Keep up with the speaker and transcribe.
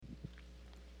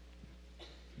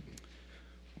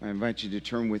I invite you to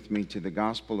turn with me to the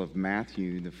Gospel of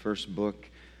Matthew, the first book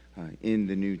in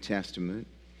the New Testament.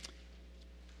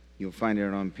 You'll find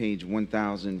it on page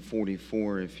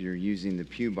 1044 if you're using the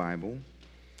Pew Bible.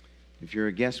 If you're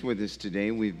a guest with us today,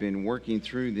 we've been working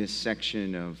through this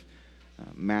section of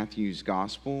Matthew's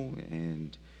Gospel,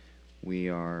 and we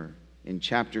are in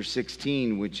chapter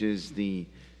 16, which is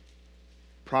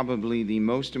probably the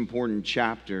most important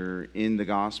chapter in the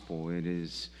Gospel. It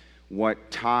is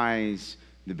what ties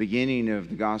the beginning of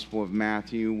the Gospel of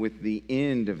Matthew with the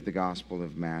end of the Gospel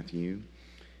of Matthew.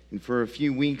 And for a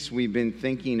few weeks, we've been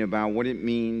thinking about what it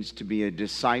means to be a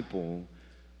disciple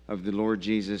of the Lord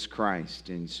Jesus Christ.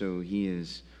 And so he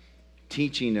is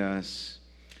teaching us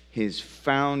his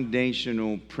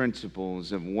foundational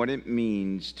principles of what it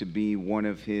means to be one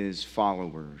of his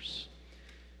followers.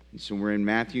 And so we're in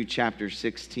Matthew chapter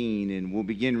 16, and we'll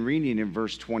begin reading in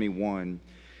verse 21.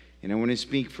 And I want to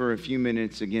speak for a few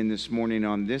minutes again this morning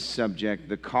on this subject,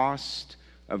 the cost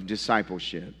of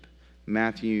discipleship.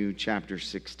 Matthew chapter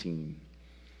 16.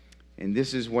 And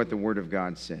this is what the Word of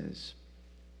God says.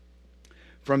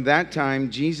 From that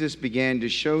time, Jesus began to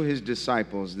show his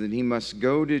disciples that he must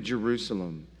go to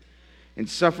Jerusalem and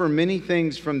suffer many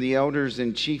things from the elders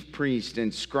and chief priests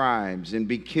and scribes, and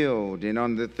be killed, and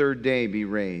on the third day be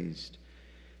raised.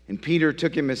 And Peter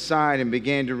took him aside and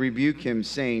began to rebuke him,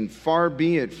 saying, "Far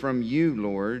be it from you,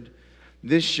 Lord,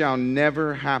 this shall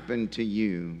never happen to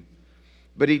you."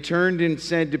 But he turned and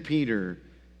said to Peter,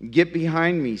 "Get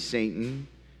behind me, Satan.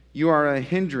 You are a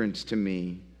hindrance to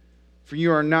me, for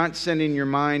you are not setting your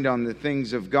mind on the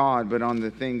things of God, but on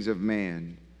the things of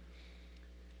man."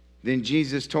 Then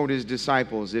Jesus told his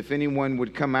disciples, "If anyone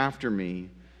would come after me,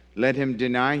 let him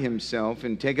deny himself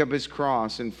and take up his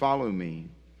cross and follow me.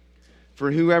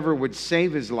 For whoever would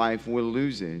save his life will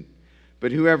lose it,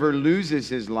 but whoever loses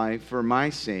his life for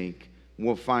my sake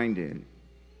will find it.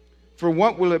 For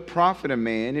what will it profit a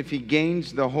man if he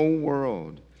gains the whole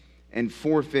world and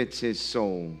forfeits his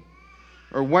soul?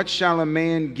 Or what shall a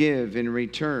man give in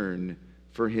return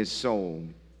for his soul?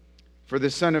 For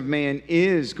the Son of Man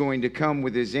is going to come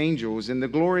with his angels in the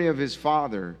glory of his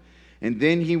Father, and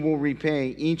then he will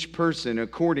repay each person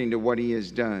according to what he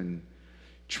has done.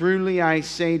 Truly I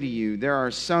say to you, there are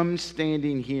some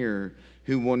standing here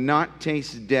who will not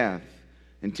taste death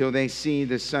until they see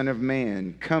the Son of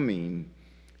Man coming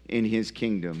in his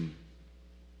kingdom."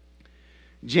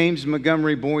 James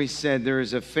Montgomery Boyce said there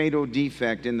is a fatal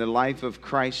defect in the life of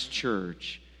Christ's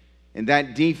church, and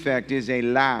that defect is a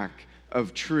lack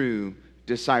of true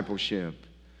discipleship.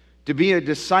 To be a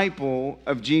disciple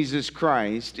of Jesus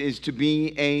Christ is to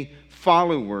be a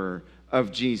follower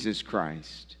of Jesus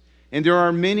Christ. And there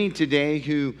are many today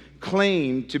who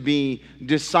claim to be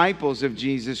disciples of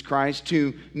Jesus Christ,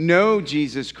 to know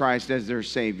Jesus Christ as their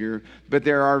Savior, but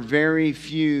there are very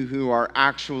few who are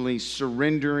actually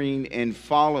surrendering and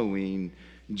following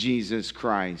Jesus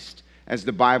Christ, as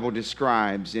the Bible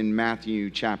describes in Matthew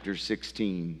chapter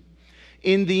 16.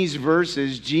 In these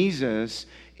verses, Jesus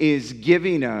is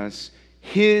giving us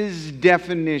his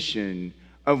definition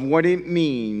of what it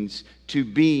means to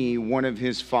be one of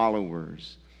his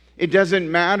followers. It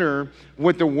doesn't matter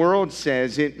what the world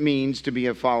says it means to be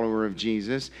a follower of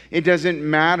Jesus. It doesn't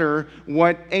matter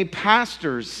what a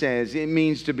pastor says it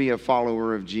means to be a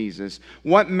follower of Jesus.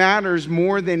 What matters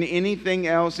more than anything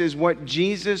else is what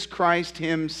Jesus Christ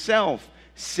himself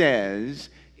says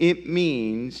it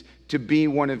means to be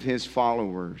one of his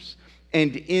followers.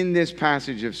 And in this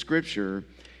passage of Scripture,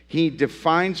 he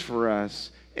defines for us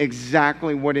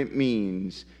exactly what it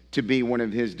means to be one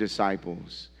of his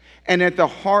disciples. And at the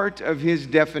heart of his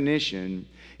definition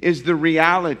is the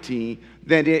reality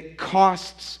that it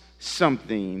costs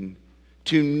something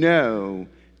to know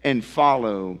and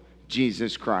follow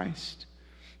Jesus Christ.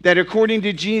 That according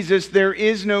to Jesus, there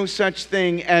is no such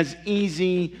thing as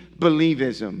easy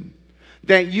believism.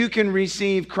 That you can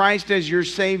receive Christ as your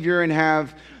Savior and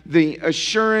have the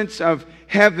assurance of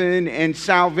heaven and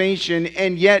salvation,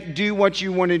 and yet do what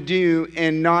you want to do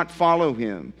and not follow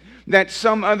him. That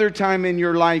some other time in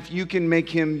your life you can make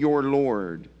him your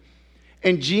Lord.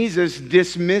 And Jesus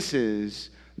dismisses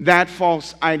that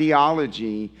false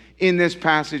ideology in this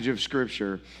passage of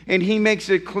Scripture. And he makes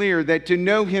it clear that to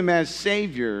know him as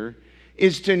Savior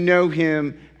is to know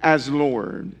him as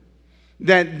Lord.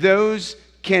 That those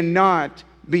cannot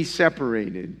be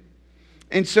separated.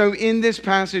 And so in this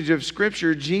passage of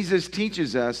Scripture, Jesus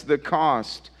teaches us the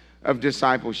cost of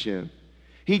discipleship.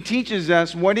 He teaches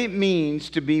us what it means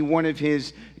to be one of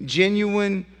his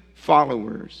genuine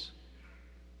followers.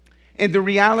 And the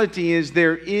reality is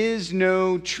there is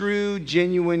no true,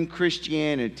 genuine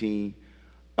Christianity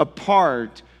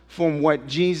apart from what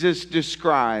Jesus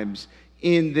describes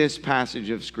in this passage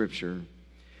of Scripture.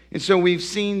 And so we've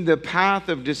seen the path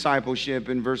of discipleship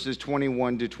in verses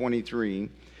 21 to 23.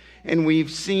 And we've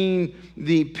seen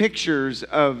the pictures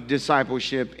of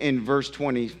discipleship in verse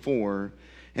 24.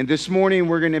 And this morning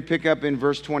we're going to pick up in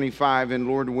verse 25 and,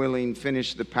 Lord willing,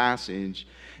 finish the passage.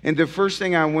 And the first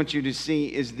thing I want you to see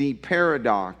is the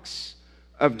paradox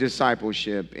of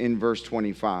discipleship in verse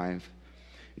 25.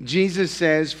 Jesus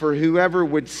says, "For whoever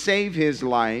would save his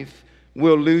life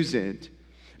will lose it.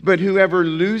 But whoever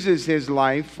loses his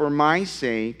life for my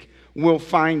sake will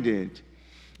find it."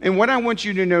 And what I want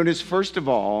you to notice, first of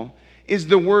all, is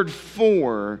the word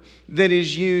 "for" that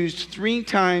is used 3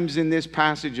 times in this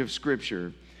passage of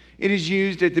Scripture. It is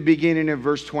used at the beginning of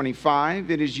verse 25,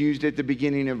 it is used at the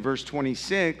beginning of verse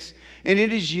 26, and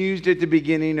it is used at the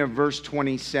beginning of verse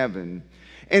 27.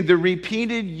 And the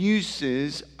repeated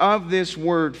uses of this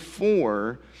word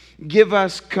 "for" give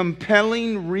us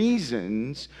compelling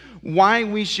reasons why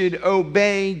we should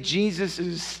obey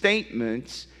Jesus'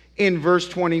 statements in verse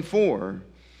 24.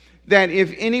 That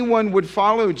if anyone would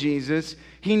follow Jesus,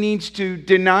 he needs to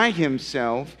deny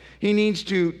himself, he needs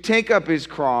to take up his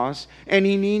cross, and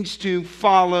he needs to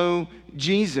follow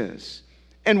Jesus.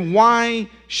 And why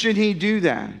should he do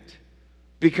that?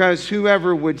 Because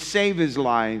whoever would save his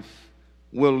life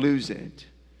will lose it.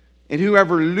 And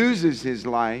whoever loses his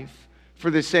life for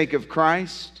the sake of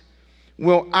Christ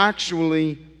will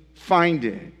actually find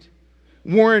it.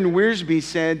 Warren Wiersbe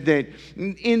said that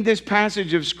in this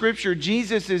passage of Scripture,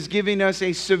 Jesus is giving us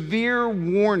a severe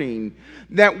warning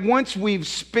that once we've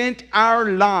spent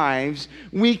our lives,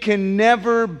 we can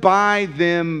never buy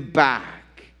them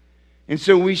back. And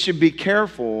so we should be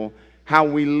careful how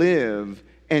we live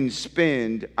and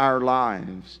spend our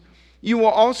lives. You will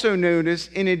also notice,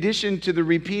 in addition to the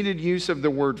repeated use of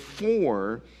the word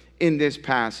 "for" in this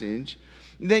passage,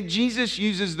 that Jesus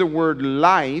uses the word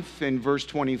 "life" in verse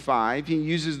 25, he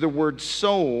uses the word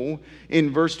 "soul"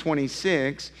 in verse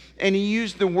 26, and he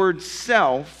used the word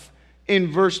 "self"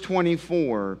 in verse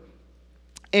 24.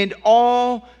 And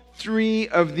all 3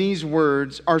 of these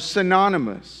words are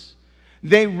synonymous.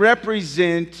 They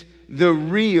represent the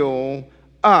real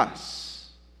us.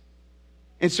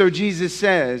 And so Jesus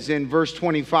says in verse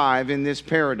 25, in this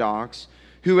paradox,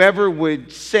 whoever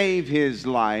would save his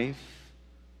life,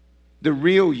 the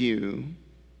real you,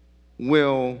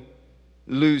 will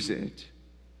lose it.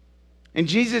 And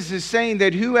Jesus is saying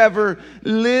that whoever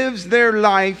lives their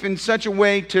life in such a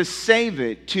way to save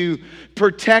it, to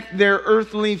protect their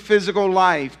earthly physical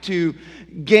life, to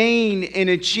gain and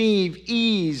achieve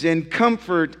ease and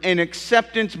comfort and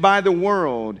acceptance by the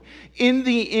world, in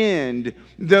the end,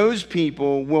 those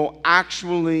people will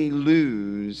actually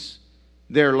lose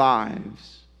their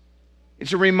lives.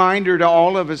 It's a reminder to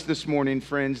all of us this morning,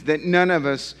 friends, that none of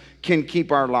us can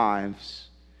keep our lives,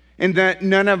 and that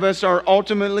none of us are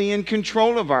ultimately in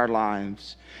control of our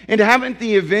lives. And haven't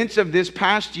the events of this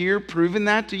past year proven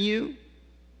that to you?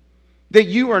 That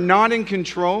you are not in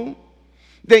control?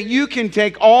 That you can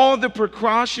take all the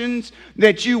precautions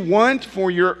that you want for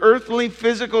your earthly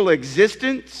physical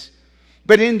existence,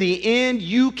 but in the end,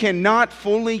 you cannot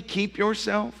fully keep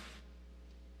yourself?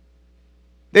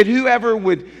 That whoever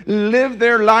would live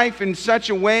their life in such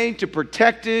a way to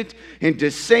protect it and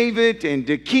to save it and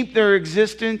to keep their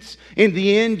existence, in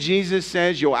the end, Jesus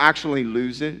says you'll actually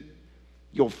lose it.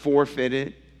 You'll forfeit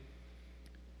it.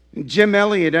 And Jim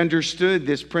Elliot understood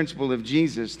this principle of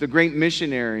Jesus, the great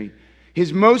missionary.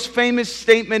 His most famous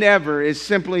statement ever is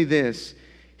simply this: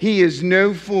 he is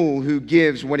no fool who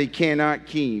gives what he cannot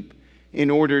keep in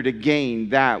order to gain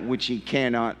that which he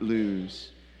cannot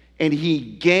lose. And he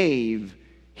gave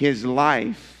his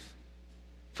life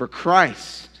for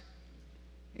Christ,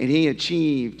 and he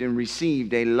achieved and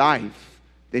received a life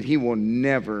that he will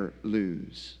never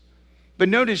lose. But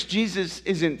notice Jesus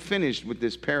isn't finished with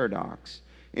this paradox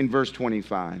in verse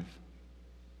 25.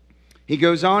 He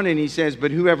goes on and he says,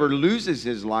 but whoever loses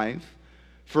his life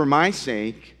for my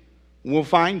sake will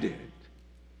find it.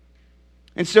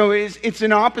 And so it's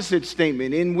an opposite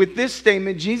statement. And with this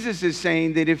statement, Jesus is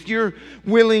saying that if you're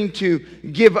willing to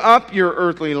give up your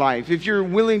earthly life, if you're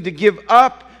willing to give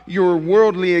up your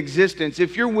worldly existence,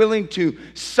 if you're willing to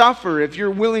suffer, if you're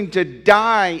willing to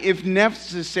die if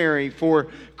necessary for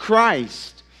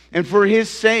Christ and for his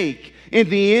sake, in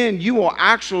the end, you will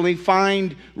actually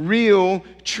find real,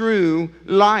 true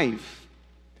life.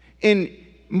 And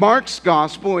Mark's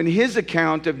gospel, in his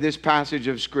account of this passage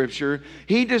of Scripture,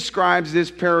 he describes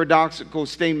this paradoxical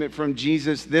statement from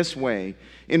Jesus this way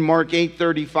in Mark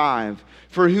 8:35.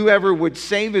 For whoever would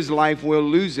save his life will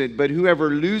lose it, but whoever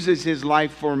loses his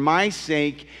life for my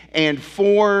sake and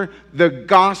for the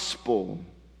gospel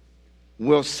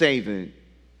will save it.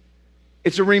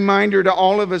 It's a reminder to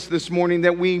all of us this morning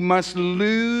that we must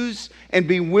lose and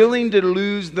be willing to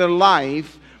lose the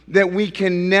life that we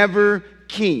can never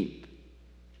keep.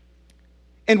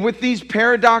 And with these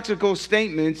paradoxical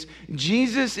statements,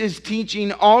 Jesus is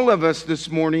teaching all of us this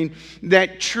morning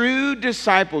that true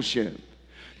discipleship,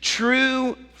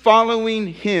 true following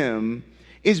Him,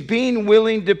 is being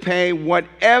willing to pay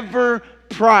whatever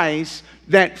price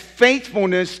that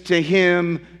faithfulness to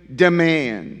Him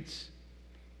demands.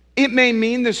 It may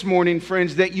mean this morning,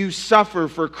 friends, that you suffer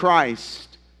for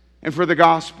Christ and for the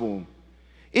gospel.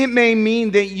 It may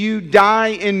mean that you die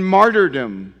in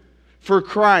martyrdom for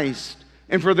Christ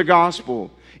and for the gospel.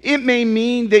 It may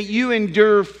mean that you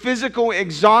endure physical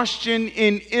exhaustion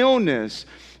in illness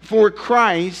for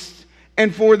Christ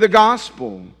and for the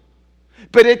gospel.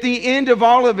 But at the end of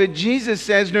all of it, Jesus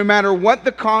says, no matter what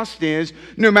the cost is,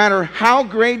 no matter how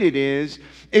great it is,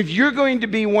 if you're going to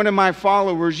be one of my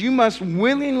followers, you must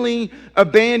willingly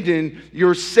abandon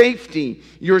your safety,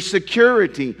 your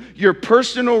security, your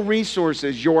personal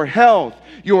resources, your health,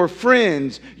 your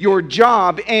friends, your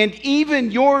job, and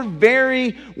even your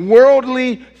very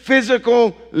worldly,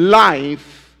 physical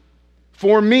life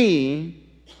for me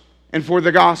and for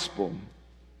the gospel.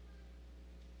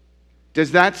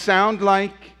 Does that sound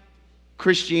like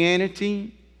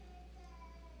Christianity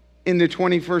in the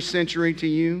 21st century to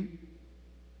you?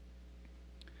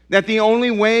 That the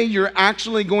only way you're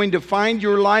actually going to find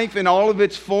your life in all of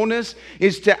its fullness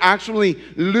is to actually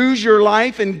lose your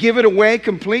life and give it away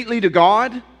completely to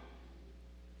God?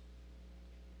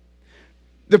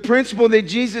 The principle that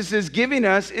Jesus is giving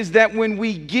us is that when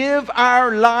we give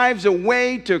our lives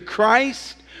away to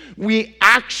Christ, we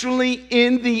actually,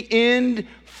 in the end,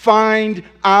 find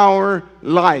our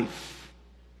life.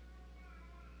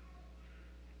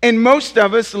 And most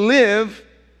of us live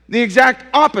the exact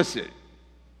opposite.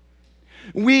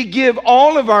 We give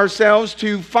all of ourselves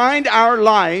to find our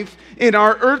life in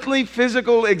our earthly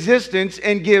physical existence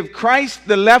and give Christ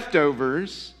the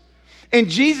leftovers. And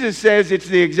Jesus says it's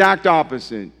the exact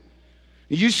opposite.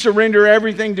 You surrender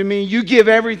everything to me, you give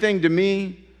everything to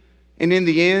me, and in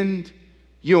the end,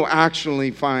 you'll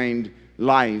actually find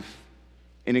life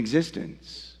in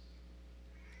existence.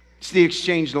 It's the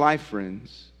exchanged life,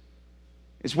 friends.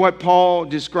 It's what Paul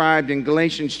described in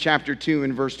Galatians chapter 2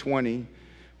 and verse 20.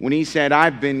 When he said,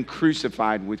 I've been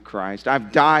crucified with Christ.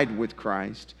 I've died with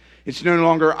Christ. It's no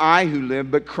longer I who live,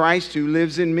 but Christ who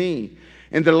lives in me.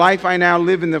 And the life I now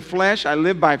live in the flesh, I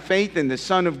live by faith in the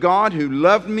Son of God who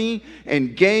loved me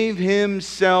and gave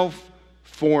himself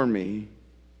for me.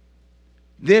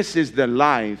 This is the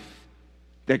life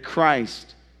that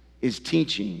Christ is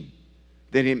teaching,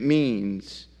 that it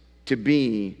means to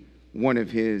be one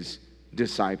of his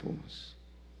disciples.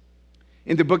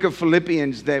 In the book of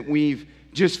Philippians that we've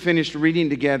just finished reading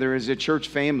together as a church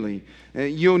family,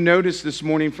 you'll notice this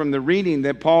morning from the reading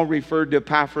that Paul referred to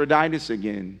Epaphroditus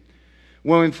again.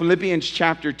 Well, in Philippians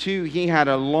chapter 2, he had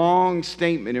a long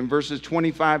statement in verses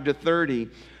 25 to 30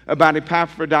 about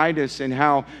Epaphroditus and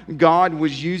how God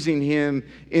was using him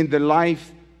in the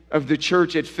life of the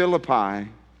church at Philippi.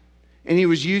 And he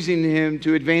was using him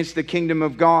to advance the kingdom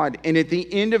of God. And at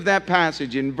the end of that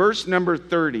passage, in verse number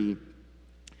 30,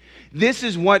 this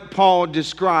is what Paul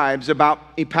describes about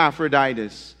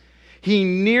Epaphroditus. He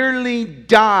nearly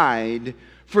died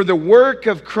for the work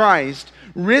of Christ,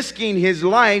 risking his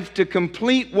life to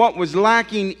complete what was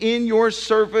lacking in your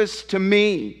service to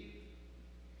me.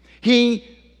 He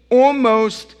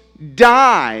almost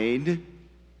died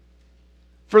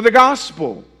for the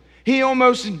gospel. He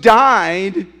almost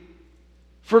died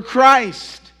for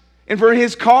Christ and for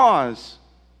his cause.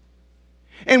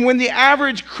 And when the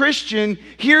average Christian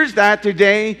hears that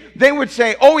today, they would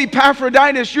say, oh,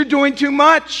 Epaphroditus, you're doing too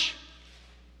much.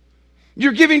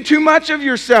 You're giving too much of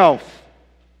yourself.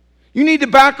 You need to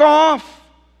back off.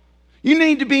 You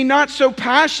need to be not so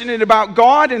passionate about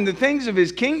God and the things of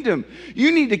his kingdom.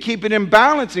 You need to keep it in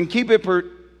balance and keep it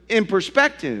in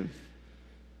perspective.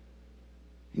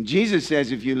 And Jesus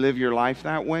says if you live your life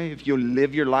that way, if you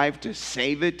live your life to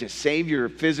save it, to save your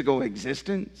physical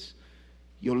existence,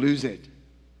 you'll lose it.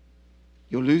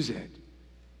 You'll lose it.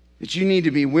 That you need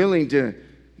to be willing to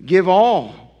give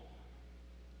all.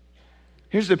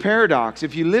 Here's the paradox.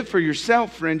 If you live for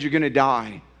yourself, friends, you're going to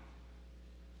die.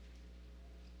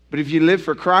 But if you live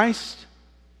for Christ,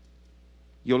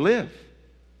 you'll live.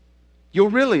 You'll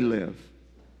really live.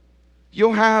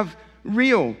 You'll have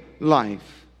real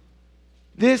life.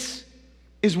 This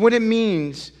is what it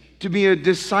means to be a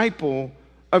disciple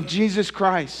of Jesus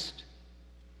Christ.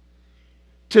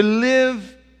 To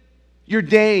live your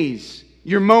days,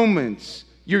 your moments,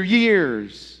 your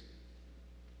years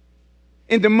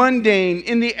in the mundane,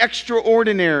 in the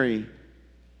extraordinary.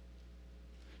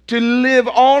 To live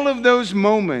all of those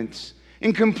moments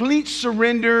in complete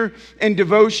surrender and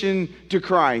devotion to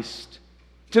Christ.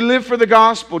 To live for the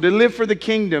gospel, to live for the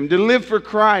kingdom, to live for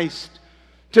Christ,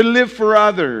 to live for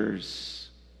others.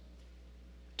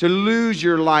 To lose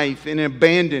your life in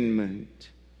abandonment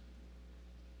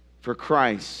for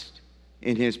Christ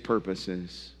and His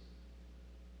purposes.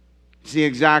 It's the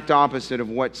exact opposite of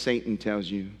what Satan tells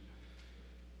you.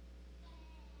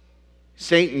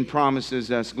 Satan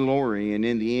promises us glory, and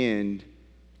in the end,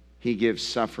 he gives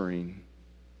suffering.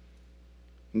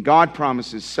 And God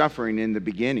promises suffering in the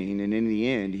beginning, and in the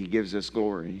end, He gives us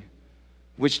glory.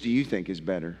 Which do you think is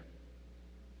better?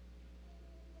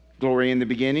 Glory in the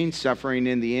beginning, suffering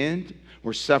in the end,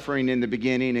 or suffering in the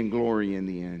beginning and glory in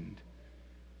the end?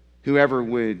 Whoever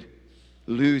would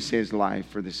lose his life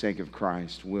for the sake of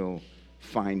Christ will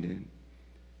find it.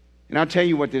 And I'll tell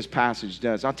you what this passage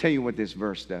does. I'll tell you what this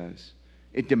verse does.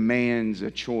 It demands a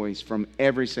choice from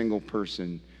every single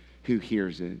person who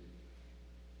hears it.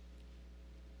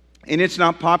 And it's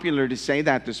not popular to say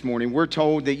that this morning. We're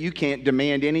told that you can't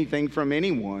demand anything from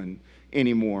anyone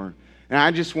anymore. And I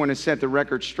just want to set the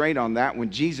record straight on that one.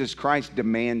 Jesus Christ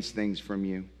demands things from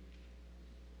you.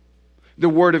 The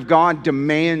Word of God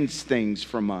demands things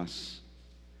from us.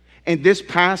 And this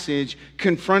passage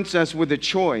confronts us with a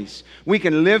choice. We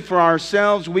can live for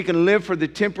ourselves. We can live for the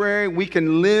temporary. We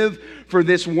can live for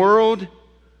this world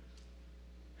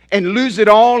and lose it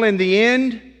all in the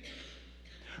end.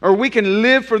 Or we can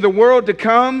live for the world to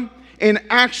come and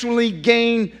actually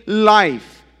gain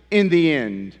life in the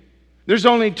end. There's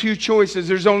only two choices.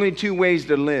 There's only two ways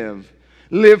to live.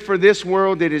 Live for this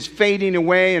world that is fading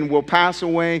away and will pass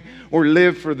away, or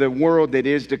live for the world that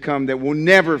is to come that will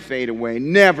never fade away,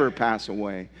 never pass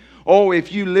away. Oh,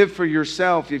 if you live for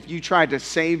yourself, if you try to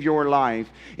save your life,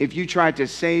 if you try to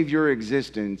save your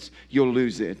existence, you'll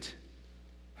lose it.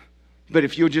 But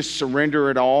if you'll just surrender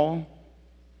it all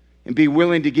and be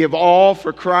willing to give all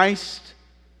for Christ,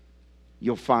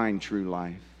 you'll find true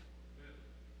life.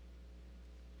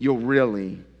 You'll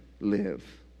really live.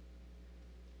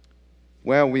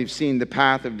 Well, we've seen the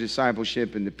path of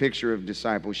discipleship and the picture of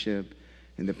discipleship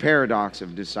and the paradox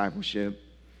of discipleship.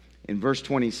 In verse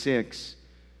 26,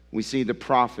 we see the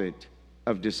profit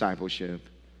of discipleship.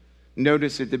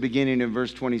 Notice at the beginning of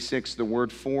verse 26 the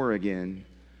word "for" again.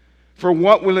 For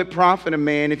what will it profit a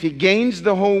man if he gains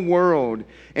the whole world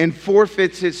and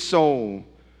forfeits his soul?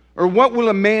 Or what will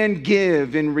a man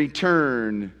give in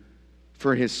return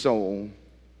for his soul?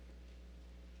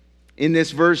 In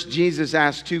this verse, Jesus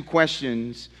asks two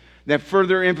questions that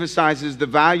further emphasizes the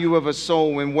value of a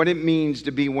soul and what it means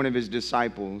to be one of His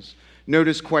disciples.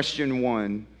 Notice question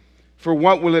 1. For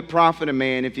what will it profit a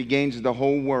man if he gains the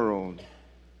whole world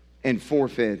and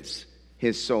forfeits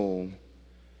his soul?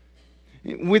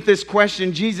 With this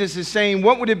question, Jesus is saying,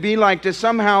 what would it be like to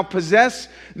somehow possess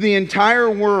the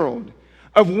entire world?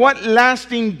 Of what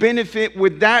lasting benefit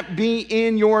would that be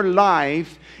in your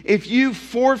life if you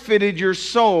forfeited your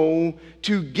soul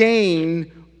to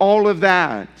gain all of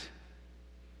that?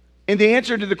 And the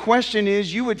answer to the question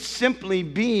is you would simply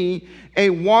be a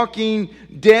walking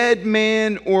dead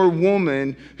man or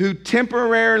woman who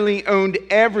temporarily owned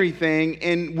everything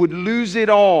and would lose it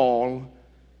all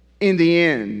in the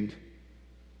end.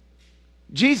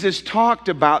 Jesus talked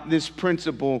about this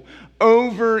principle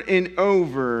over and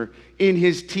over in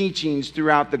His teachings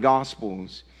throughout the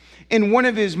Gospels. In one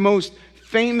of His most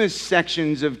famous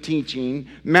sections of teaching,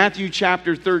 Matthew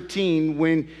chapter 13,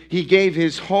 when He gave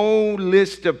His whole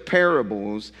list of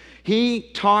parables,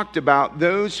 He talked about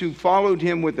those who followed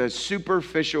Him with a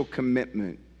superficial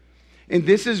commitment. And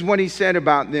this is what He said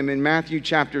about them in Matthew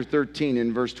chapter 13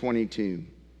 and verse 22.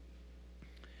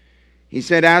 He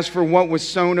said, as for what was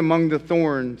sown among the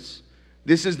thorns,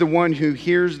 this is the one who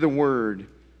hears the word.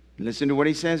 Listen to what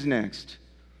He says next.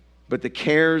 But the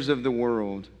cares of the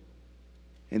world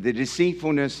and the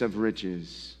deceitfulness of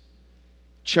riches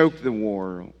choke the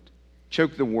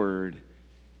word,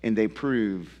 and they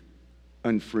prove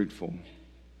unfruitful.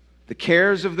 The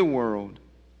cares of the world,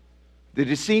 the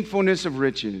deceitfulness of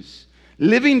riches,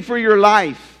 living for your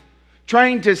life,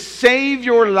 trying to save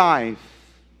your life,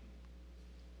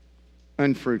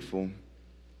 unfruitful.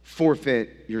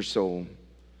 Forfeit your soul.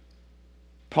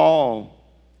 Paul,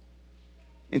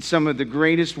 in some of the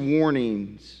greatest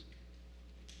warnings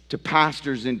to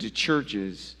pastors and to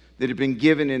churches that have been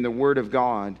given in the Word of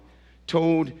God,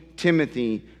 told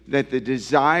Timothy that the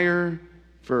desire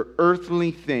for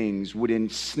earthly things would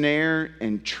ensnare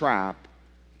and trap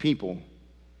people.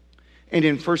 And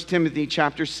in 1 Timothy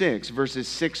chapter 6, verses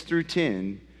 6 through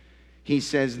 10, he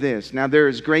says this, "Now there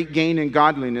is great gain in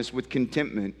godliness with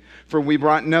contentment, for we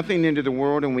brought nothing into the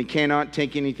world, and we cannot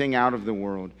take anything out of the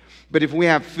world. But if we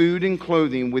have food and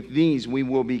clothing, with these we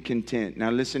will be content." Now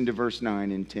listen to verse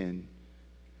 9 and 10.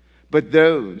 "But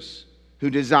those who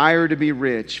desire to be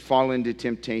rich fall into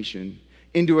temptation,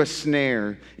 into a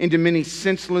snare, into many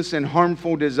senseless and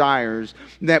harmful desires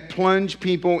that plunge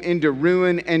people into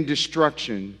ruin and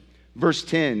destruction." Verse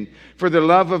 10, "For the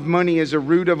love of money is a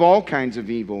root of all kinds of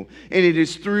evil, and it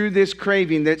is through this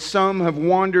craving that some have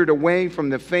wandered away from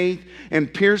the faith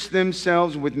and pierced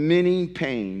themselves with many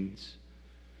pains."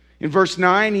 In verse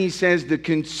 9, he says the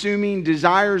consuming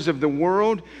desires of the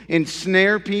world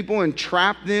ensnare people and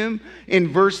trap them. In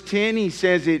verse 10, he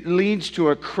says it leads to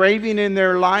a craving in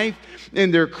their life,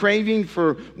 and their craving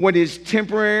for what is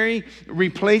temporary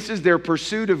replaces their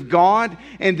pursuit of God,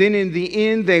 and then in the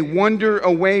end, they wander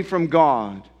away from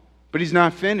God. But he's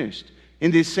not finished. In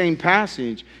this same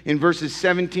passage, in verses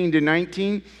 17 to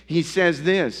 19, he says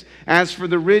this, "As for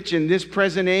the rich in this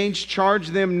present age, charge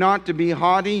them not to be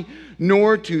haughty,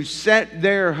 nor to set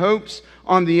their hopes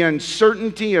on the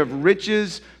uncertainty of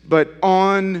riches, but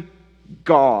on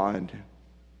God."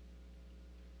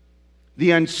 The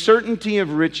uncertainty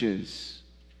of riches,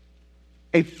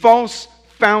 a false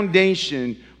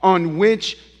foundation on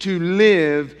which to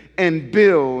live and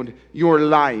build your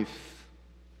life.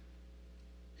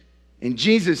 And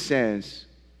Jesus says,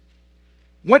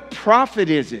 what profit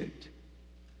is it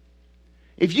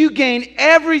if you gain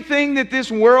everything that this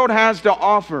world has to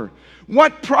offer?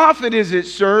 What profit is it,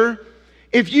 sir,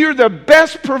 if you're the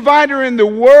best provider in the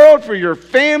world for your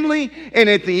family, and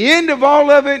at the end of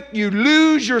all of it, you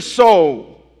lose your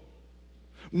soul?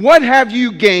 What have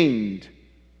you gained?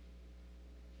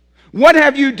 What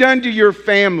have you done to your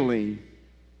family?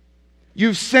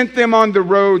 You've sent them on the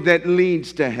road that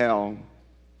leads to hell.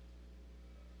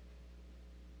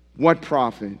 What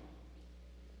profit?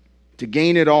 To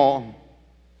gain it all,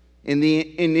 and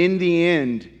in the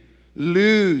end,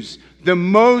 lose the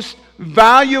most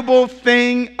valuable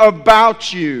thing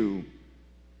about you,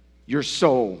 your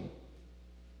soul,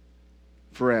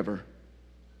 forever.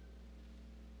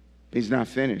 He's not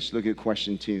finished. Look at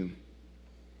question 2.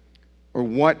 Or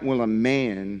what will a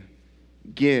man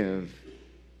give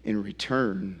in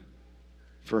return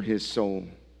for his soul?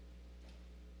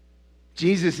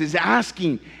 Jesus is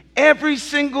asking every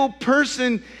single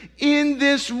person in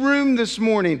this room this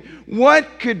morning,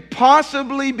 what could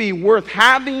possibly be worth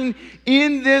having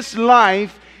in this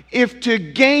life if to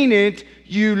gain it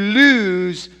you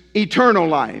lose eternal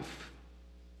life?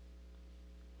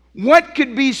 What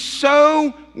could be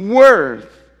so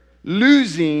worth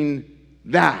losing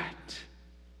that?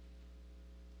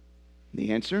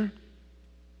 The answer?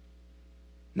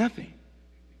 Nothing.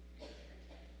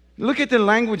 Look at the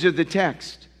language of the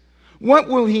text. What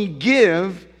will he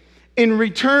give in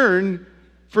return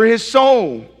for his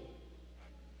soul?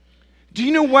 Do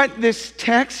you know what this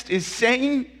text is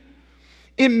saying?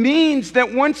 It means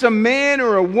that once a man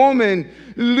or a woman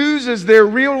loses their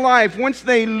real life, once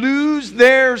they lose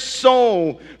their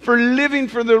soul for living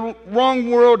for the wrong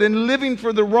world and living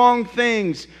for the wrong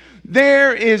things,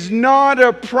 there is not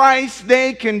a price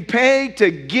they can pay to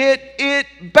get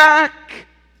it back.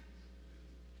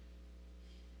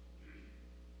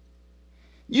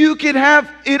 You could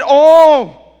have it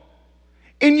all,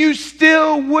 and you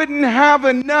still wouldn't have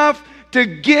enough to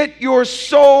get your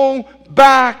soul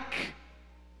back.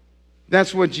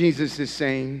 That's what Jesus is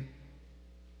saying.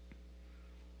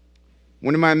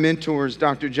 One of my mentors,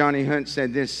 Dr. Johnny Hunt,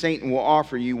 said this: Satan will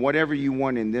offer you whatever you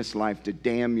want in this life to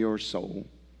damn your soul.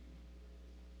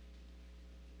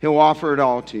 He'll offer it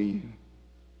all to you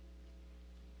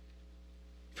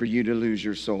for you to lose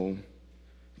your soul.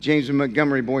 James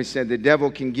Montgomery Boyce said, the devil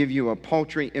can give you a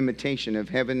paltry imitation of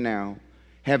heaven now,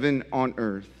 heaven on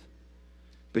earth,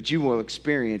 but you will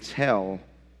experience hell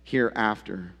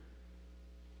hereafter.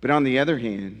 But on the other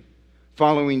hand,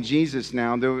 following Jesus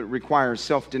now, though it requires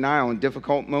self-denial in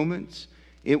difficult moments,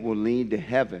 it will lead to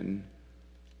heaven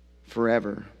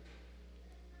forever.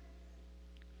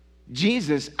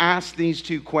 Jesus asked these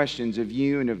two questions of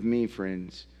you and of me,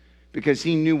 friends, because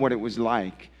he knew what it was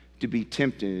like to be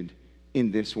tempted in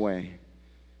this way.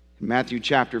 In Matthew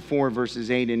chapter 4,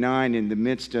 verses 8 and 9, in the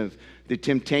midst of the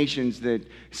temptations that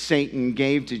Satan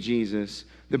gave to Jesus,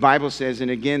 the Bible says,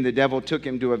 and again, the devil took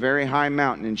him to a very high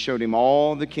mountain and showed him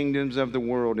all the kingdoms of the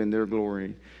world and their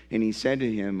glory. And he said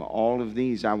to him, all of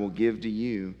these I will give to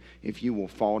you if you will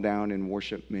fall down and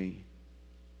worship me.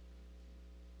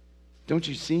 Don't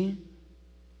you see?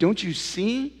 Don't you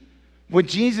see what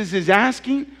Jesus is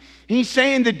asking? He's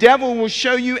saying the devil will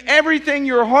show you everything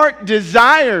your heart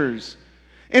desires.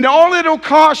 And all it'll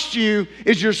cost you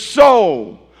is your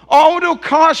soul. All it'll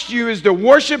cost you is to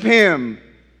worship him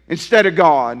instead of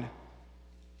God.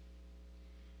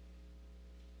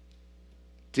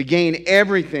 To gain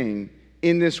everything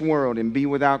in this world and be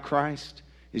without Christ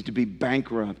is to be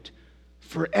bankrupt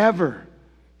forever.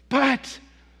 But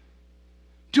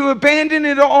to abandon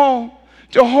it all,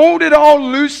 to hold it all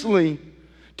loosely,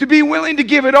 to be willing to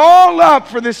give it all up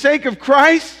for the sake of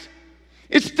Christ,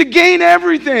 it's to gain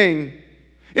everything.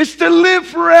 It's to live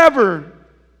forever.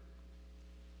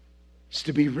 It's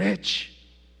to be rich.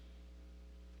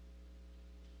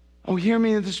 Oh, hear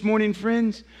me this morning,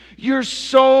 friends. Your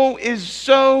soul is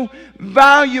so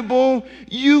valuable,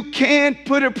 you can't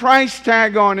put a price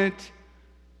tag on it.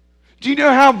 Do you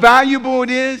know how valuable it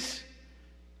is?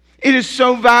 It is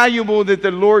so valuable that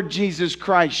the Lord Jesus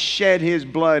Christ shed his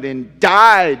blood and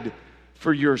died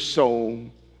for your soul.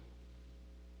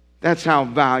 That's how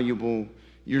valuable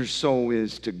your soul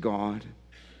is to God.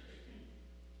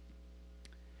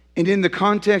 And in the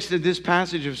context of this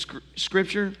passage of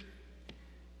Scripture,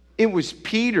 it was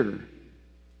Peter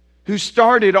who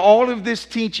started all of this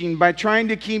teaching by trying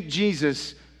to keep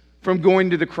Jesus from going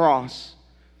to the cross.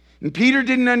 And Peter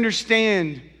didn't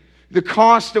understand the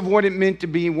cost of what it meant to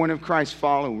be one of Christ's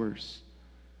followers.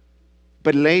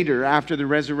 But later, after the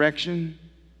resurrection,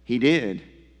 he did.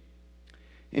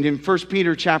 And in 1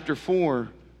 Peter chapter 4,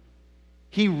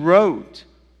 he wrote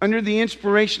under the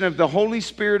inspiration of the Holy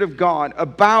Spirit of God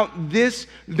about this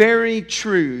very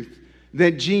truth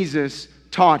that Jesus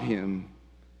taught him.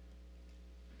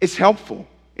 It's helpful.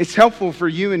 It's helpful for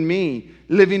you and me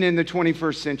living in the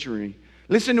 21st century.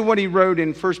 Listen to what he wrote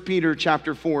in 1 Peter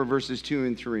chapter 4, verses 2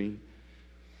 and 3.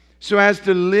 So as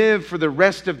to live for the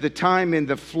rest of the time in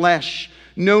the flesh,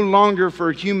 no longer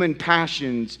for human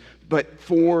passions, but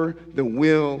for the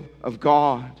will of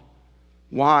God.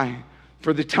 Why?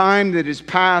 For the time that is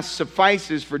past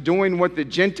suffices for doing what the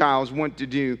Gentiles want to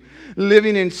do,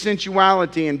 living in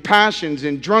sensuality and passions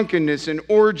and drunkenness and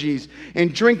orgies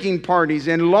and drinking parties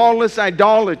and lawless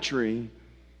idolatry.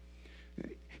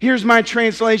 Here's my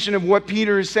translation of what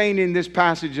Peter is saying in this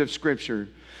passage of Scripture.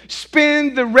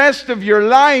 Spend the rest of your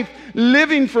life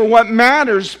living for what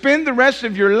matters. Spend the rest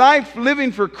of your life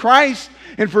living for Christ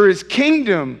and for his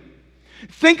kingdom.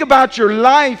 Think about your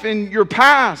life and your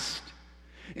past.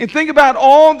 And think about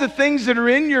all the things that are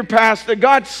in your past that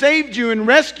God saved you and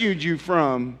rescued you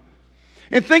from.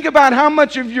 And think about how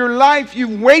much of your life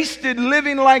you've wasted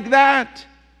living like that.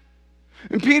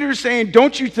 And Peter's saying,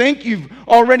 don't you think you've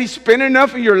already spent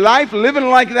enough of your life living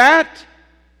like that?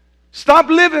 Stop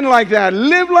living like that.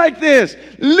 Live like this.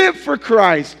 Live for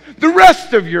Christ the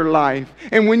rest of your life.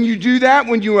 And when you do that,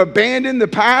 when you abandon the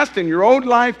past and your old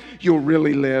life, you'll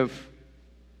really live.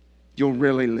 You'll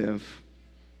really live.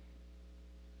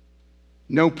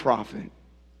 No profit.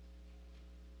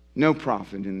 No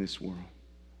profit in this world.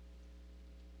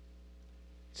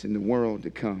 It's in the world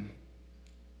to come.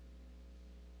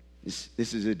 This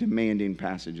is a demanding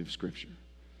passage of Scripture.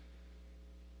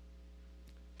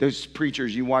 Those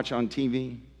preachers you watch on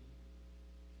TV,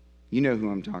 you know who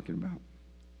I'm talking about.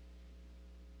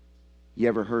 You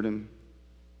ever heard them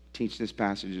teach this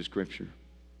passage of Scripture?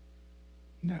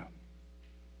 No.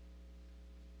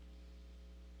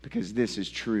 Because this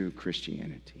is true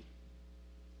Christianity,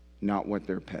 not what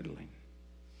they're peddling.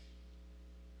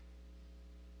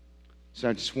 So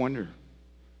I just wonder,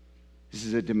 this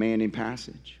is a demanding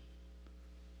passage.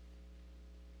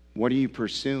 What are you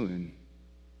pursuing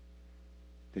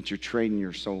that you're trading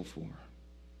your soul for?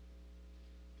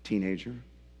 Teenager?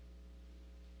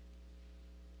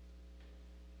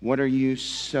 What are you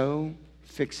so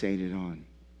fixated on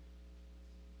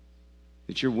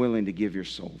that you're willing to give your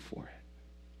soul for it?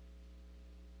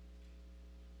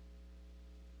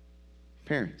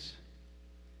 Parents,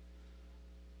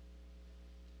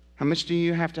 how much do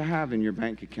you have to have in your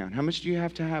bank account? How much do you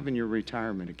have to have in your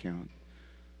retirement account?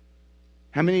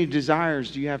 How many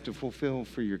desires do you have to fulfill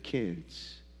for your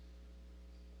kids?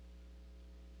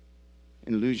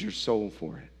 And lose your soul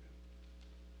for it.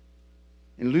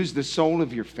 And lose the soul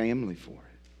of your family for it.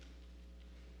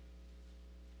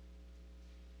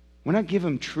 Why not give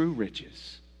them true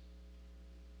riches?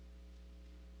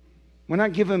 Why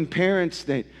not give them parents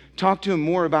that talk to them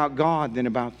more about God than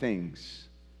about things?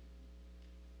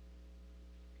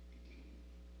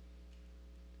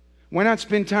 Why not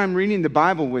spend time reading the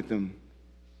Bible with them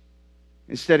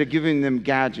instead of giving them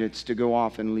gadgets to go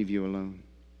off and leave you alone?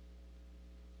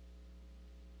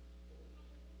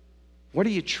 What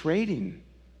are you trading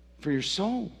for your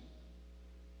soul?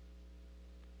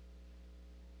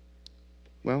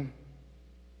 Well,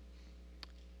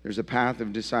 there's a path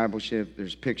of discipleship,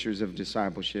 there's pictures of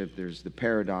discipleship, there's the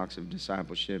paradox of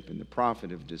discipleship and the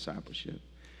profit of discipleship.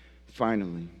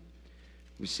 Finally,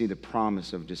 we see the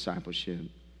promise of discipleship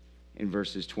in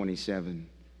verses 27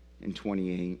 and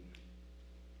 28.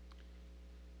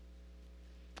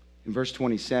 In verse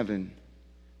 27,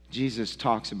 Jesus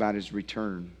talks about his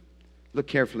return. Look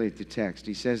carefully at the text.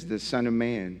 He says the Son of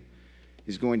Man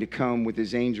is going to come with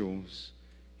his angels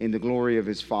in the glory of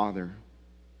his Father.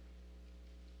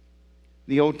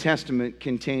 The Old Testament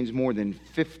contains more than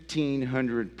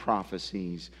 1,500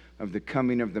 prophecies of the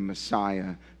coming of the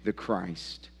Messiah, the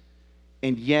Christ.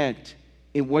 And yet,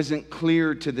 it wasn't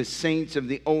clear to the saints of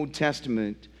the Old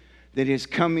Testament that his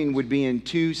coming would be in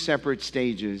two separate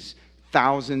stages,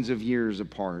 thousands of years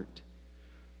apart.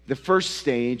 The first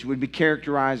stage would be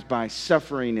characterized by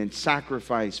suffering and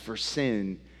sacrifice for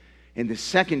sin. And the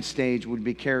second stage would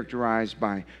be characterized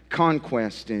by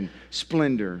conquest and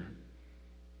splendor.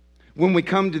 When we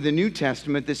come to the New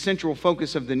Testament, the central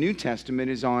focus of the New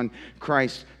Testament is on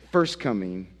Christ's first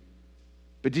coming.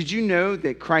 But did you know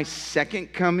that Christ's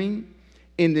second coming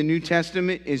in the New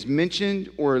Testament is mentioned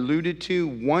or alluded to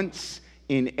once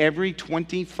in every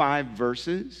 25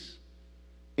 verses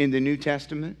in the New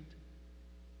Testament?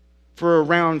 For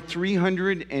around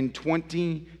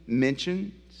 320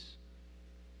 mentions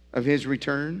of his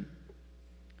return.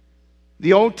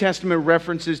 The Old Testament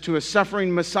references to a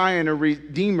suffering Messiah and a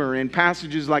Redeemer in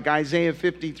passages like Isaiah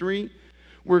 53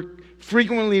 were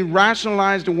frequently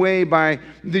rationalized away by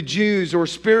the Jews or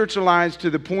spiritualized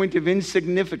to the point of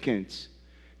insignificance.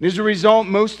 And as a result,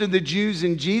 most of the Jews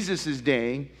in Jesus'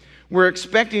 day were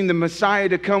expecting the Messiah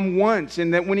to come once,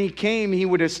 and that when he came, he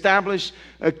would establish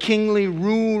a kingly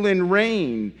rule and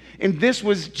reign. And this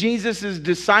was Jesus'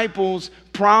 disciples'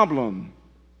 problem.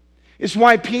 It's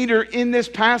why Peter in this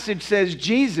passage says,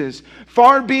 Jesus,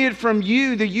 far be it from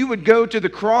you that you would go to the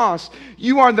cross.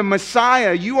 You are the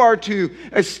Messiah. You are to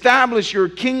establish your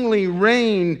kingly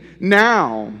reign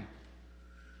now.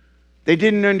 They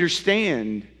didn't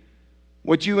understand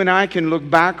what you and I can look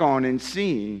back on and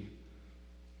see.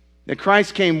 That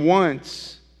Christ came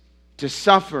once to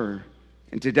suffer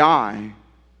and to die,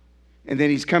 and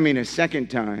then he's coming a second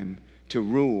time to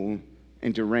rule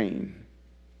and to reign.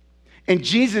 And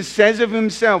Jesus says of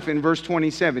himself in verse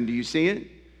 27, do you see it?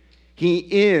 He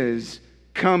is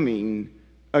coming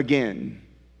again.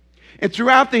 And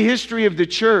throughout the history of the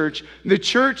church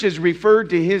has referred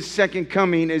to his second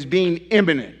coming as being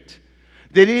imminent,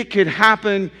 that it could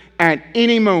happen at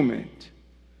any moment.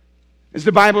 As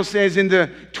the Bible says, in the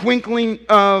twinkling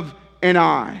of an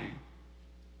eye.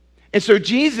 And so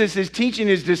Jesus is teaching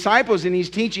his disciples, and he's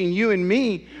teaching you and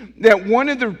me, that one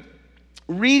of the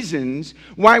reasons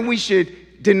why we should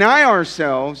deny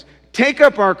ourselves, take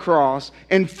up our cross,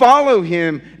 and follow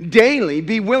him daily,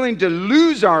 be willing to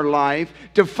lose our life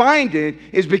to find it,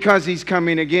 is because he's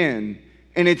coming again.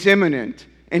 And it's imminent.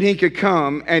 And he could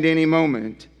come at any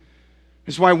moment.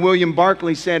 That's why William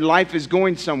Barclay said, life is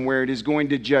going somewhere. It is going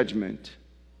to judgment.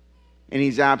 And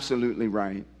he's absolutely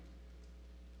right.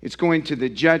 It's going to the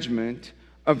judgment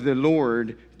of the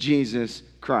Lord Jesus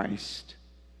Christ.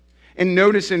 And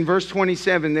notice in verse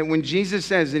 27 that when Jesus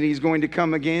says that he's going to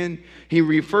come again, he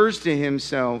refers to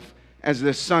himself as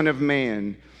the Son of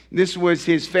Man. This was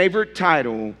his favorite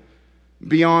title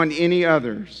beyond any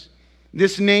others.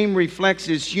 This name reflects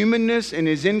his humanness and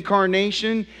his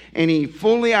incarnation, and he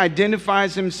fully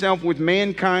identifies himself with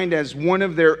mankind as one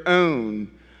of their own.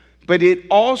 But it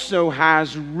also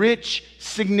has rich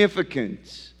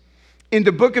significance. In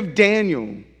the book of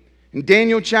Daniel, in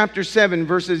Daniel chapter 7,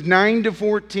 verses 9 to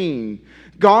 14,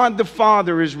 God the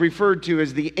Father is referred to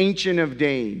as the Ancient of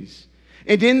Days.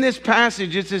 And in this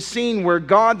passage, it's a scene where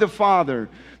God the Father,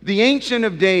 the Ancient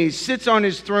of Days, sits on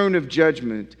his throne of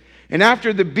judgment. And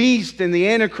after the beast and the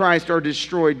Antichrist are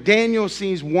destroyed, Daniel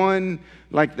sees one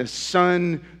like the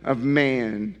Son of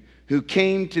Man who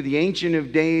came to the Ancient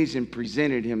of Days and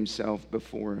presented himself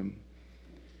before him.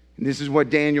 And this is what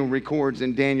Daniel records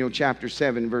in Daniel chapter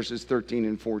 7, verses 13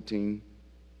 and 14.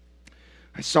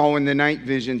 I saw in the night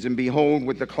visions, and behold,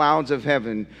 with the clouds of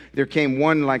heaven, there came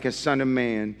one like a son of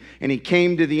man. And he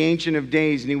came to the Ancient of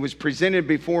Days, and he was presented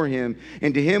before him.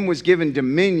 And to him was given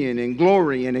dominion and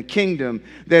glory and a kingdom,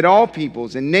 that all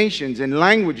peoples and nations and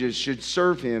languages should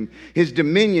serve him. His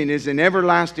dominion is an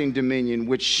everlasting dominion,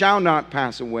 which shall not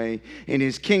pass away. And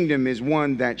his kingdom is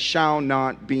one that shall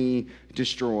not be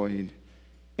destroyed.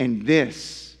 And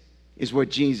this is what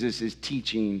Jesus is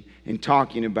teaching and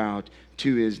talking about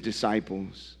to his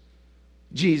disciples.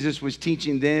 Jesus was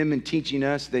teaching them and teaching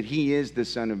us that he is the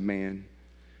Son of Man.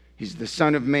 He's the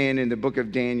Son of Man in the book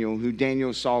of Daniel, who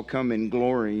Daniel saw come in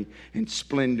glory and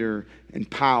splendor and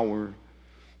power.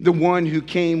 The one who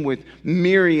came with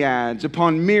myriads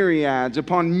upon myriads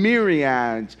upon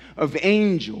myriads of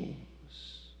angels.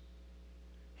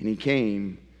 And he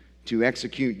came to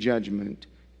execute judgment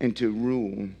and to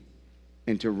rule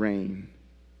and to reign.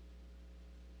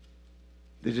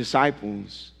 The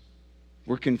disciples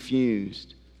were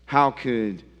confused. How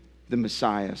could the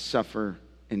Messiah suffer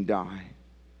and die?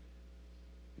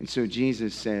 And so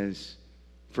Jesus says,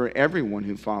 for everyone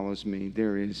who follows me,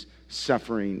 there is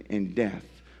suffering and death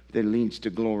that leads to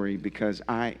glory, because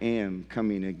I am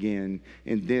coming again.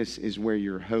 And this is where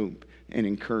your hope and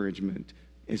encouragement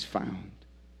is found.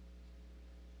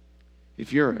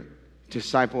 If you're a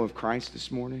disciple of Christ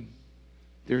this morning,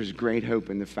 there's great hope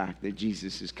in the fact that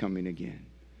Jesus is coming again.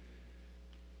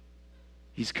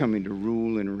 He's coming to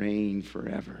rule and reign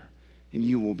forever. And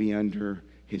you will be under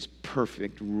his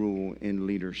perfect rule and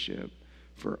leadership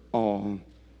for all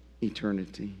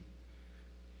eternity.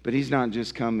 But he's not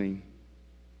just coming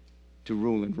to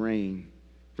rule and reign.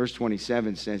 Verse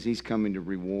 27 says he's coming to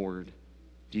reward.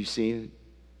 Do you see it?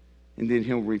 And then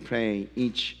he'll repay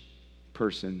each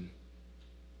person.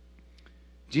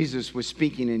 Jesus was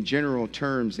speaking in general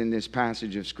terms in this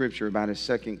passage of Scripture about his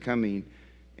second coming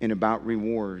and about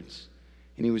rewards.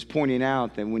 And he was pointing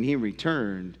out that when he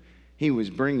returned, he was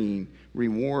bringing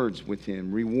rewards with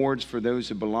him. Rewards for those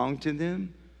who belong to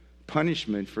them,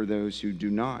 punishment for those who do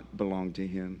not belong to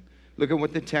him. Look at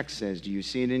what the text says. Do you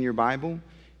see it in your Bible?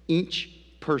 Each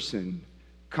person,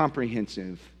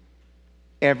 comprehensive,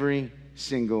 every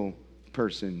single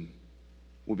person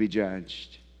will be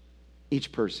judged.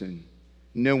 Each person.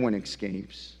 No one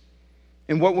escapes.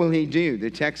 And what will he do? The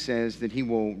text says that he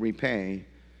will repay.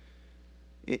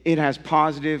 It has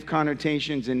positive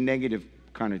connotations and negative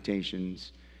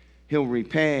connotations. He'll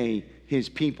repay his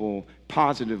people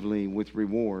positively with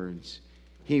rewards.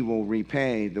 He will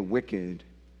repay the wicked,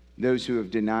 those who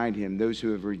have denied him, those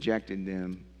who have rejected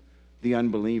them, the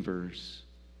unbelievers,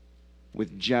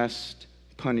 with just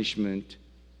punishment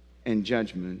and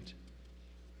judgment.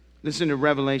 Listen to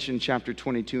Revelation chapter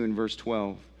 22 and verse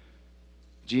 12.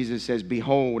 Jesus says,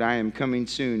 behold, I am coming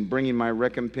soon, bringing my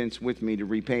recompense with me to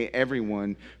repay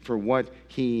everyone for what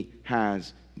he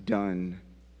has done.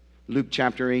 Luke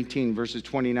chapter 18, verses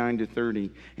 29 to 30.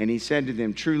 And he said to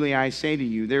them, truly I say to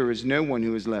you, there is no one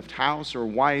who has left house or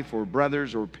wife or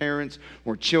brothers or parents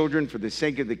or children for the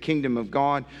sake of the kingdom of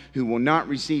God who will not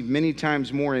receive many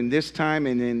times more in this time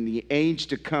and in the age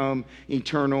to come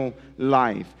eternal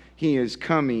life. He is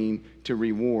coming to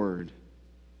reward.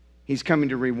 He's coming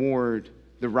to reward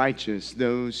the righteous,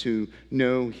 those who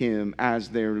know him as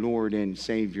their Lord and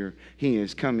Savior. He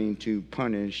is coming to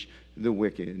punish the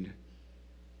wicked.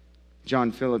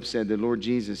 John Phillips said the Lord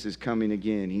Jesus is coming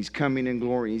again. He's coming in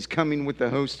glory. He's coming with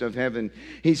the host of heaven.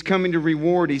 He's coming to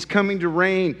reward. He's coming to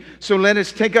reign. So let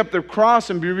us take up the cross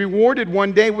and be rewarded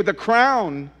one day with a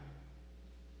crown.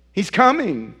 He's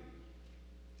coming.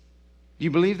 Do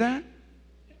you believe that?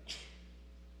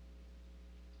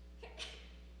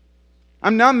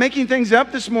 I'm not making things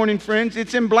up this morning, friends.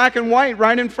 It's in black and white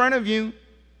right in front of you.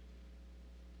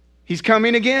 He's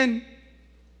coming again,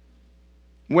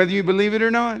 whether you believe it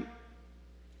or not.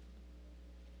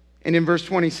 And in verse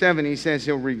 27, he says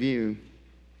he'll review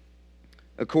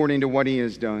according to what he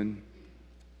has done.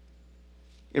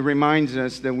 It reminds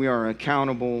us that we are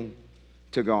accountable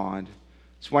to God.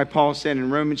 That's why Paul said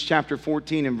in Romans chapter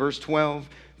 14 and verse 12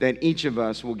 that each of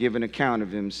us will give an account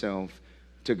of himself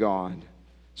to God.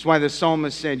 That's why the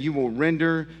psalmist said, you will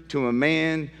render to a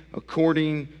man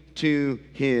according to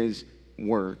his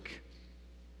work.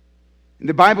 And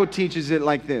the Bible teaches it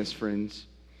like this, friends.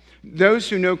 Those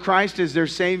who know Christ as their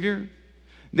Savior,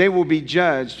 they will be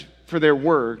judged for their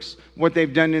works, what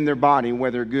they've done in their body,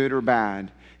 whether good or bad.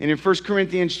 And in 1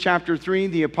 Corinthians chapter 3,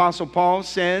 the Apostle Paul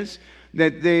says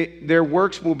that their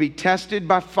works will be tested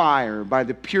by fire, by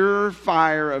the pure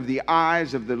fire of the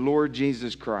eyes of the Lord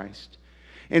Jesus Christ.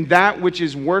 And that which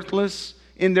is worthless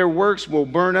in their works will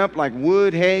burn up like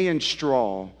wood, hay, and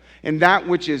straw. And that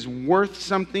which is worth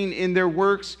something in their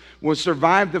works will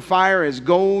survive the fire as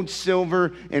gold,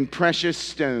 silver, and precious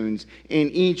stones.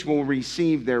 And each will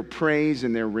receive their praise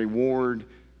and their reward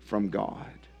from God.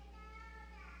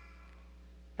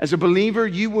 As a believer,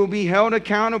 you will be held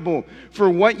accountable for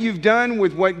what you've done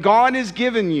with what God has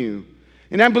given you.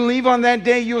 And I believe on that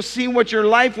day you'll see what your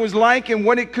life was like and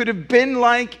what it could have been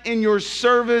like in your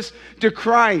service to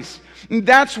Christ. And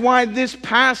that's why this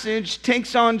passage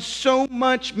takes on so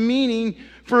much meaning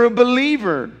for a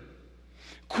believer.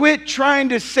 Quit trying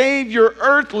to save your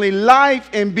earthly life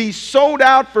and be sold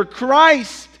out for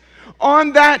Christ.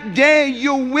 On that day,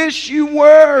 you'll wish you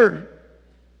were.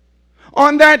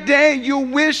 On that day, you'll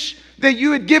wish that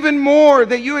you had given more,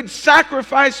 that you had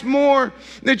sacrificed more,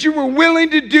 that you were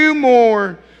willing to do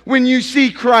more when you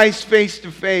see Christ face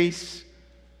to face.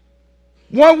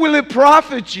 What will it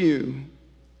profit you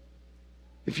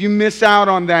if you miss out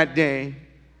on that day?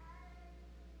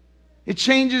 It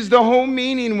changes the whole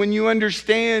meaning when you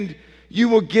understand you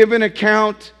will give an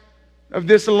account of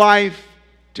this life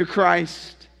to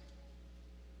Christ.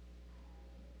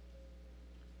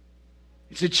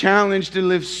 It's a challenge to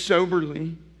live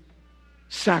soberly,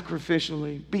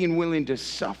 sacrificially, being willing to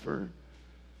suffer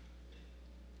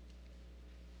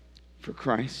for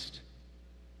Christ.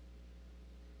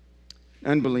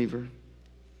 Unbeliever,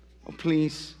 oh,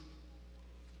 please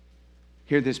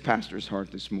hear this pastor's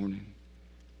heart this morning.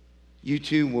 You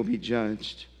too will be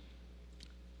judged,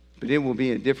 but it will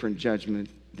be a different judgment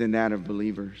than that of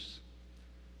believers.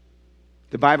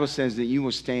 The Bible says that you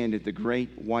will stand at the great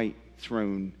white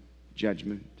throne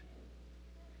judgment.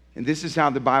 And this is how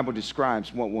the Bible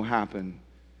describes what will happen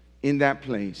in that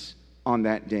place on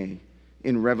that day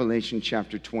in Revelation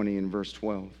chapter 20 and verse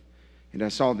 12. And I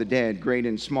saw the dead, great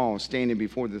and small, standing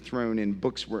before the throne, and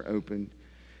books were opened.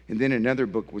 And then another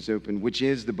book was opened, which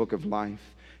is the book of life.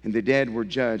 And the dead were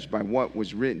judged by what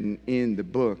was written in the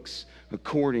books,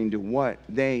 according to what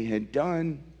they had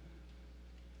done.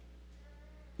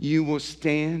 You will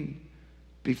stand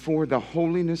before the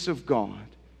holiness of God,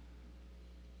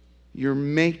 your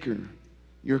Maker,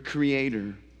 your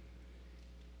Creator,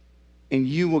 and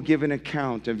you will give an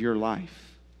account of your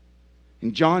life.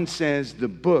 And John says the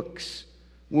books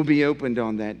will be opened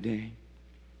on that day.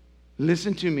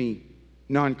 Listen to me,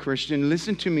 non-Christian.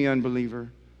 Listen to me, unbeliever.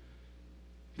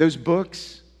 Those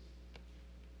books,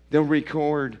 they'll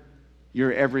record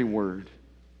your every word,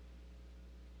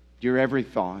 your every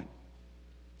thought,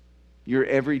 your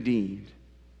every deed,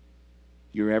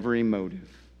 your every motive.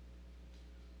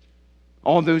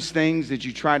 All those things that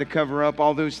you try to cover up,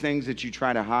 all those things that you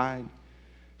try to hide,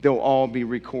 they'll all be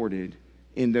recorded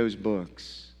in those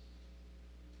books.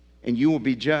 And you will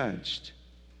be judged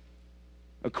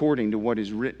according to what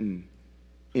is written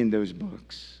in those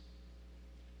books.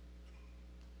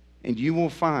 And you will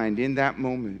find in that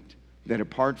moment that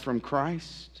apart from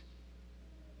Christ,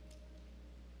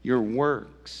 your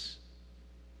works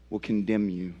will condemn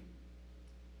you,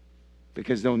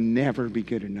 because they'll never be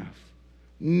good enough.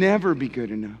 Never be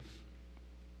good enough.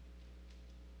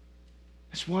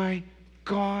 That's why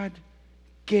God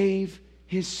gave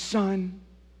His Son,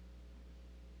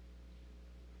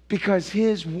 because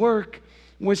His work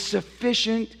was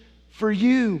sufficient for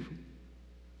you.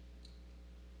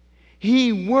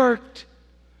 He worked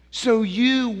so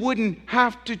you wouldn't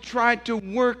have to try to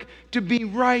work to be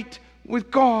right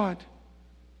with God.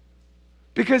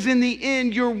 Because in the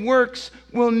end, your works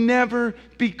will never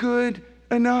be good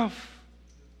enough.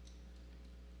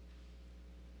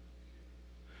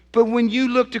 But when you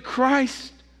look to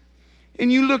Christ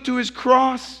and you look to His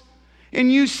cross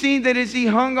and you see that as He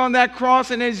hung on that cross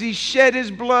and as He shed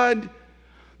His blood,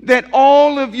 that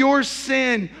all of your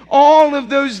sin, all of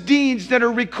those deeds that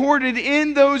are recorded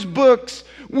in those books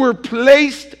were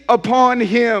placed upon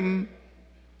Him.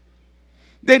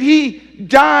 That He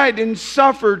died and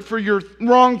suffered for your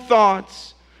wrong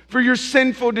thoughts, for your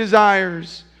sinful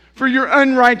desires, for your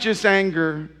unrighteous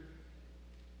anger,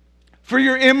 for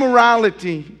your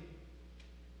immorality,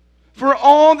 for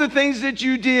all the things that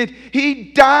you did. He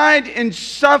died and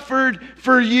suffered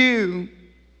for you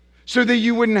so that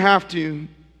you wouldn't have to.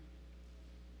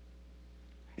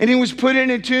 And He was put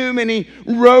in a tomb, and He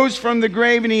rose from the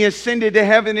grave, and He ascended to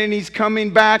heaven, and He's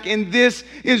coming back. And this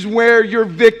is where your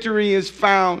victory is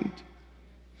found.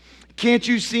 Can't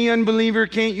you see, unbeliever?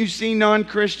 Can't you see,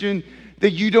 non-Christian,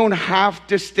 that you don't have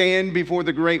to stand before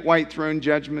the great white throne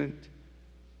judgment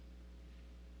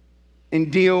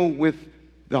and deal with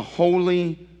the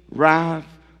holy wrath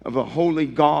of a holy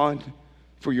God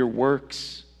for your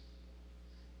works?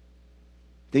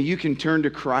 That you can turn to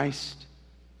Christ,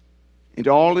 and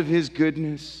all of His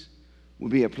goodness will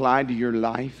be applied to your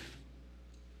life,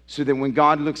 so that when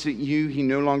God looks at you, He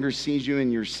no longer sees you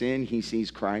in your sin. He sees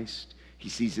Christ. He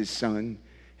sees His Son.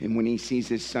 And when He sees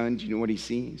His Son, do you know what He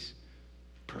sees?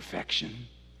 Perfection.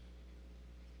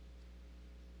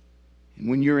 And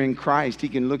when you're in Christ, He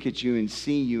can look at you and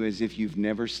see you as if you've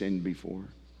never sinned before,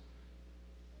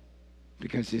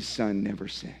 because His Son never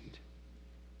sinned.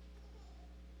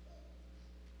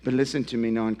 But listen to me,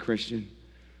 non-Christian.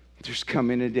 There's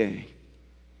coming a day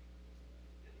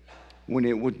when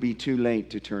it would be too late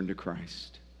to turn to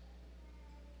Christ.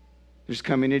 There's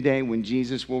coming a day when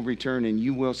Jesus will return and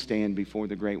you will stand before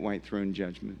the great white throne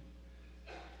judgment.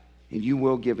 And you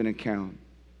will give an account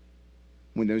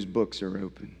when those books are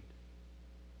opened.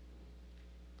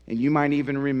 And you might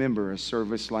even remember a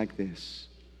service like this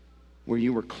where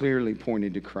you were clearly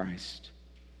pointed to Christ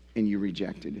and you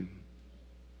rejected him.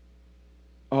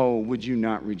 Oh, would you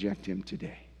not reject him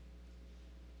today?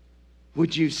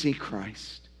 Would you see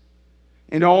Christ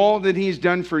and all that he's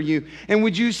done for you? And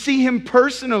would you see him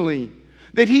personally,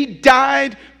 that he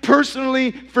died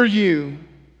personally for you?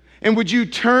 And would you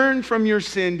turn from your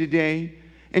sin today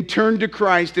and turn to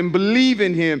Christ and believe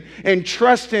in him and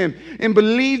trust him and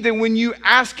believe that when you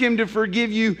ask him to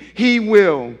forgive you, he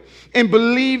will? And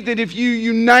believe that if you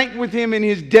unite with him in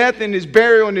his death and his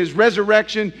burial and his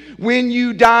resurrection, when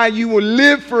you die, you will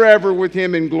live forever with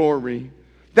him in glory.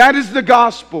 That is the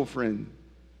gospel, friend.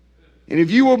 And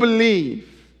if you will believe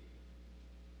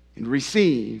and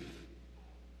receive,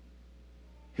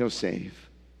 he'll save.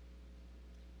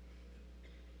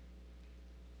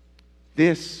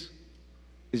 This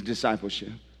is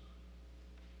discipleship.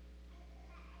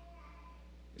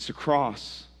 It's a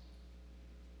cross.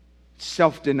 It's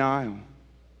self-denial.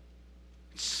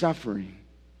 It's suffering.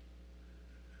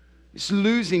 It's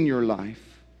losing your life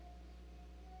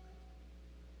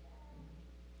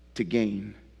to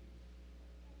gain.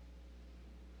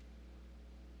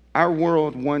 Our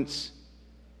world wants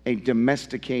a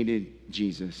domesticated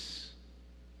Jesus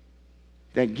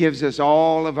that gives us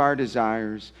all of our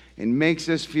desires and makes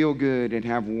us feel good and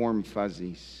have warm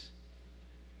fuzzies.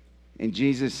 And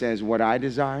Jesus says, what I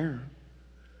desire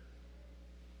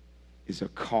is a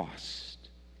cost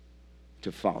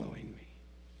to following me.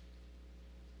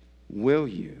 Will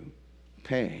you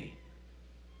pay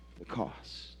the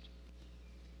cost?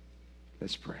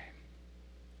 Let's pray.